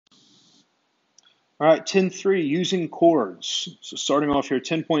All right, 10.3, using chords. So starting off here,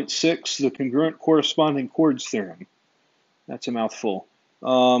 10.6, the congruent corresponding chords theorem. That's a mouthful.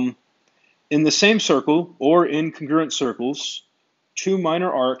 In the same circle, or in congruent circles, two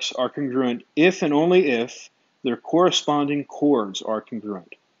minor arcs are congruent if and only if their corresponding chords are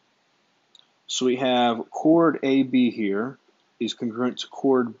congruent. So we have chord AB here is congruent to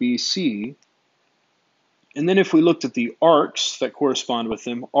chord BC. And then if we looked at the arcs that correspond with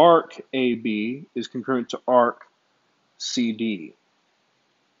them, arc AB is congruent to arc CD.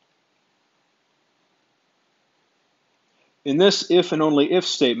 In this if and only if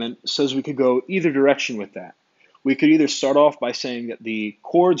statement says we could go either direction with that. We could either start off by saying that the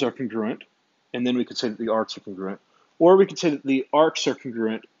chords are congruent, and then we could say that the arcs are congruent, or we could say that the arcs are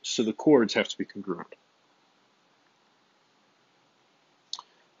congruent, so the chords have to be congruent.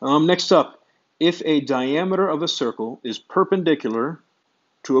 Next up, if a diameter of a circle is perpendicular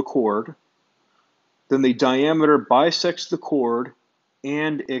to a chord, then the diameter bisects the chord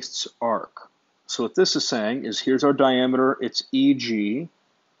and its arc. So what this is saying is here's our diameter, it's EG.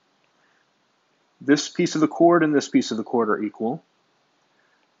 This piece of the chord and this piece of the chord are equal.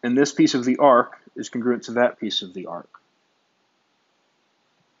 And this piece of the arc is congruent to that piece of the arc.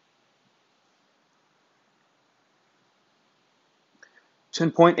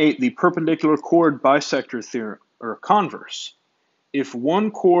 (10.8) The perpendicular chord bisector theorem, or converse. If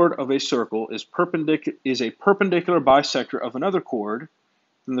one chord of a circle is a perpendicular bisector of another chord,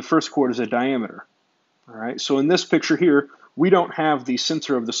 then the first chord is a diameter. All right. So in this picture here, we don't have the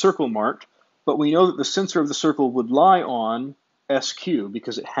center of the circle marked, but we know that the center of the circle would lie on SQ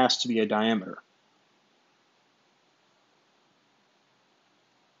because it has to be a diameter.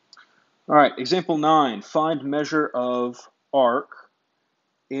 All right, example 9, find measure of arc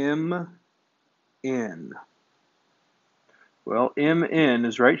MN. Well, MN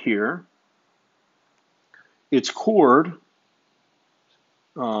is right here. Its chord,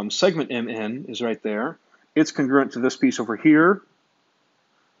 segment MN, is right there. It's congruent to this piece over here,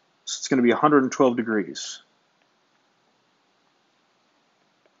 so it's going to be 112 degrees.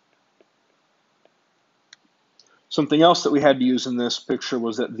 Something else that we had to use in this picture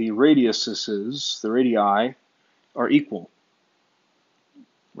was that the radiuses, the radii, are equal.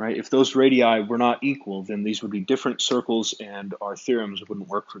 Right? If those radii were not equal, then these would be different circles and our theorems wouldn't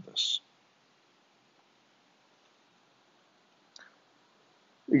work for this.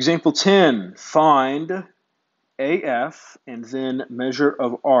 Example 10, find AF and then measure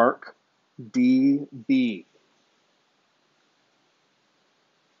of arc DB.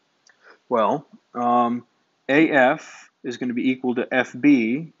 Well, AF is going to be equal to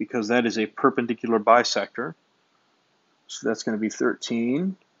FB because that is a perpendicular bisector. So that's going to be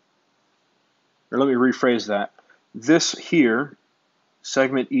 13. Or let me rephrase that. This here,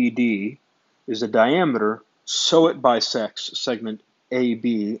 segment ED, is a diameter, so it bisects segment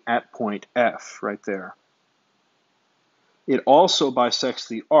AB at point F, right there. It also bisects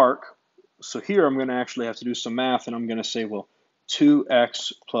the arc, so here I'm going to actually have to do some math, and I'm going to say, well,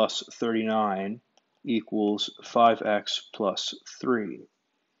 2x plus 39 equals 5x plus 3.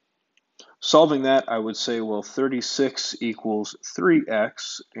 Solving that, I would say, well, 36 equals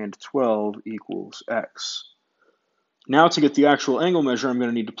 3x, and 12 equals x. Now to get the actual angle measure, I'm going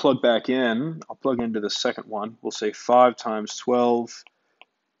to need to plug back in. I'll plug into the second one. We'll say 5 times 12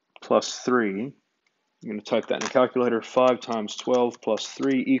 plus 3. I'm going to type that in the calculator. 5 times 12 plus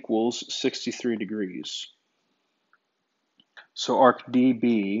 3 equals 63 degrees. So arc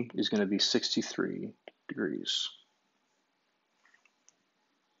DB is going to be 63 degrees.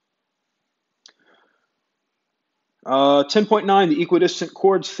 Uh, 10.9, the equidistant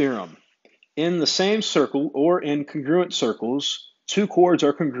chords theorem. In the same circle or in congruent circles, two chords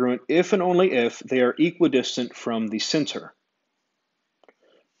are congruent if and only if they are equidistant from the center.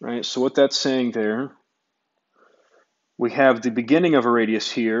 Right, so what that's saying there, we have the beginning of a radius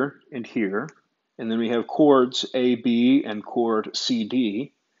here, and then we have chords AB and chord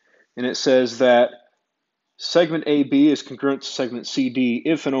CD, and it says that segment AB is congruent to segment CD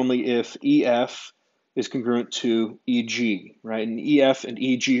if and only if EF is congruent to EG, right? And EF and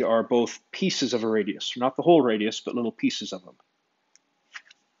EG are both pieces of a radius, not the whole radius, but little pieces of them.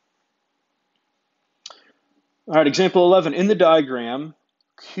 All right, example 11. In the diagram,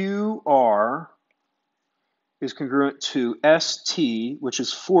 QR is congruent to ST, which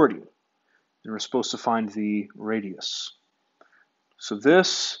is 40. And we're supposed to find the radius. So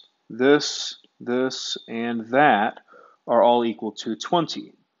this, and that are all equal to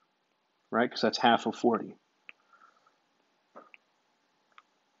 20, right? Because that's half of 40.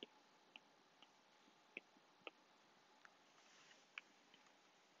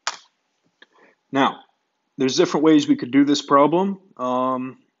 Now, there's different ways we could do this problem.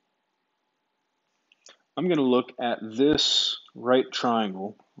 I'm going to look at this right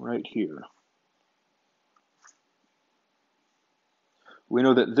triangle right here. We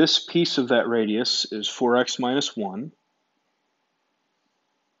know that this piece of that radius is 4x minus 1.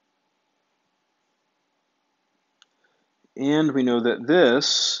 And we know that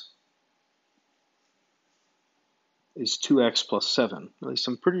this is 2x plus 7. At least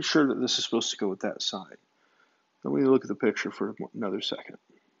I'm pretty sure that this is supposed to go with that side. Let me look at the picture for another second.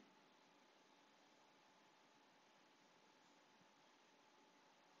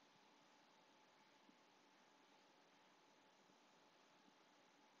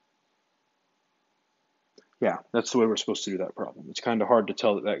 Yeah, that's the way we're supposed to do that problem. It's kind of hard to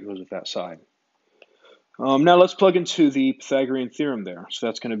tell that that goes with that side. Now let's plug into the Pythagorean theorem there. So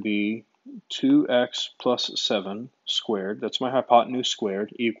that's going to be 2x plus 7 squared, that's my hypotenuse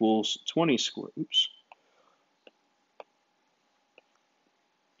squared, equals 20 squared.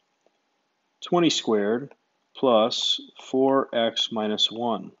 20 squared plus 4x minus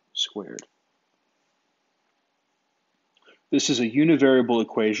 1 squared. This is a univariable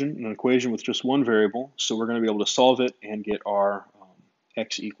equation, an equation with just one variable, so we're going to be able to solve it and get our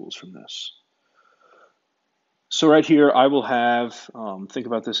x equals from this. So right here, I will have, think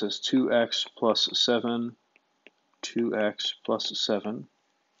about this as 2x plus 7, 2x plus 7.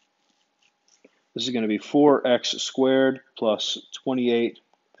 This is going to be 4x squared plus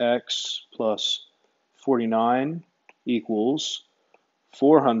 28x plus 49 equals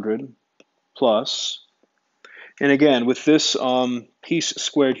 400 plus, and again, with this piece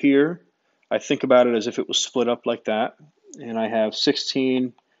squared here, I think about it as if it was split up like that, and I have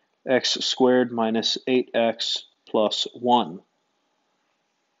 16x squared minus 8x plus 1.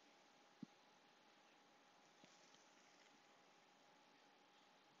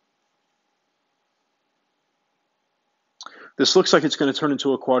 This looks like it's going to turn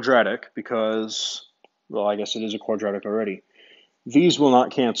into a quadratic because, well, I guess it is a quadratic already. These will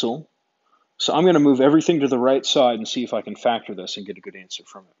not cancel, so I'm going to move everything to the right side and see if I can factor this and get a good answer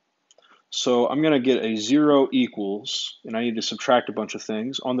from it. So I'm going to get a 0 equals, and I need to subtract a bunch of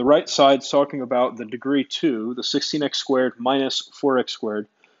things. On the right side, it's talking about the degree 2, the 16x squared minus 4x squared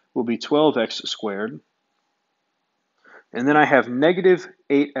will be 12x squared. And then I have negative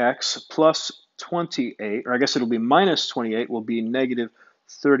 8x plus 28, or I guess it'll be minus 28, will be negative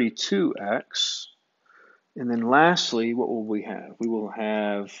 32x. And then lastly, what will we have? We will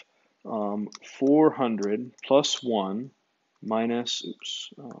have 400 plus 1 minus,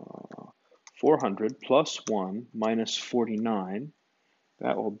 400 plus 1 minus 49.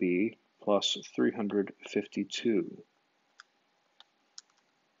 That will be plus 352.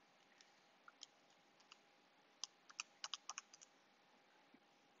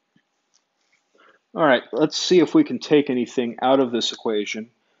 All right, let's see if we can take anything out of this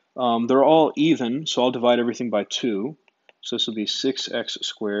equation. They're all even, so I'll divide everything by 2. So this will be 6x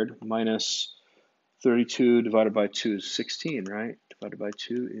squared minus 32 divided by 2 is 16, right? Divided by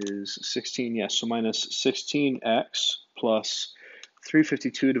 2 is 16, yes. So minus 16x plus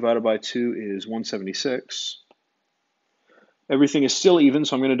 352 divided by 2 is 176. Everything is still even,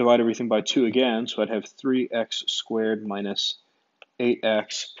 so I'm going to divide everything by 2 again. So I'd have 3x squared minus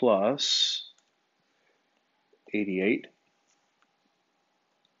 8x plus 88.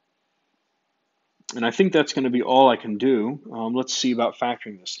 And I think that's going to be all I can do. Let's see about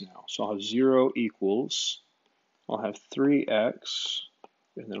factoring this now. So I'll have 0 equals, I'll have 3x,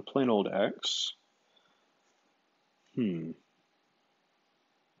 and then a plain old x.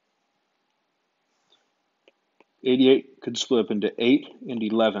 88 could split up into 8 and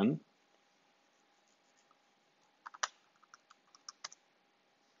 11.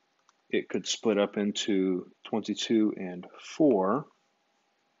 It could split up into 22 and 4.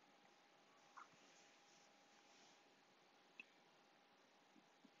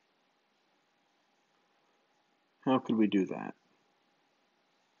 How could we do that?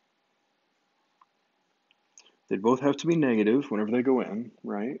 They'd both have to be negative whenever they go in,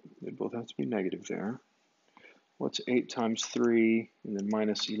 right? They'd both have to be negative there. What's 8 times 3 and then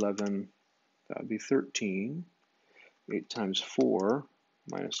minus 11? That would be 13. 8 times 4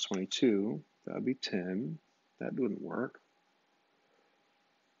 minus 22, that would be 10. That wouldn't work.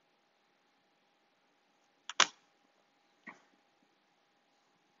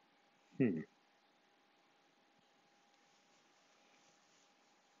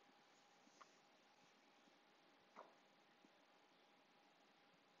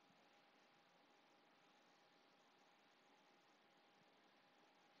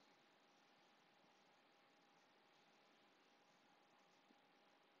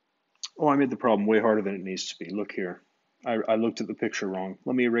 Oh, I made the problem way harder than it needs to be. Look here. I looked at the picture wrong.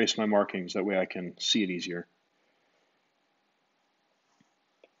 Let me erase my markings. That way I can see it easier.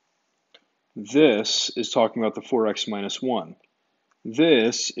 This is talking about the 4x minus 1.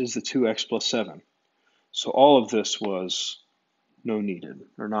 This is the 2x plus 7. So all of this was no needed,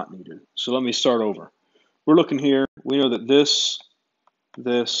 or not needed. So let me start over. We're looking here. We know that this,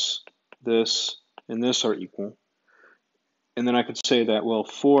 and this are equal. And then I could say that, well,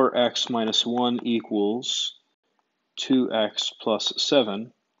 4x minus 1 equals 2x plus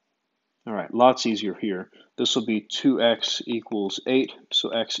 7. All right, lots easier here. This will be 2x equals 8, so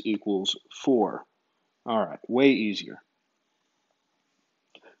x equals 4. All right, way easier.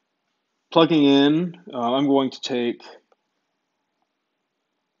 Plugging in, I'm going to take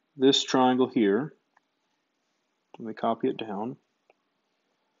this triangle here. Let me copy it down.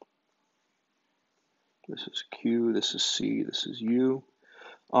 This is Q, this is C, this is U.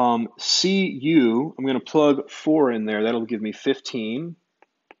 CU, I'm going to plug 4 in there. That'll give me 15.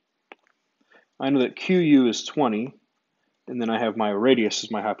 I know that QU is 20, and then I have my radius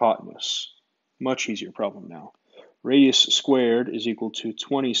as my hypotenuse. Much easier problem now. Radius squared is equal to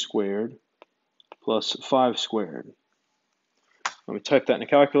 20 squared plus 5 squared. Let me type that in a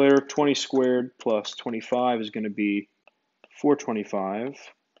calculator. 20 squared plus 25 is going to be 425.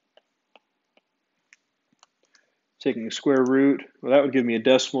 Taking the square root, well, that would give me a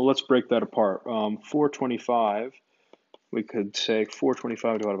decimal. Let's break that apart. 425, we could say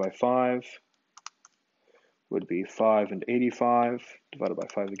 425 divided by 5 would be 5 and 85, divided by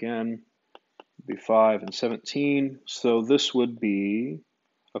 5 again, would be 5 and 17. So this would be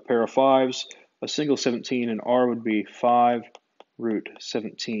a pair of 5s, a single 17, and R would be 5 root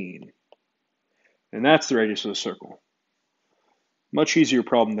 17. And that's the radius of the circle. Much easier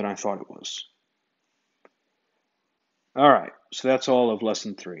problem than I thought it was. All right, so that's all of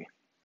lesson 3.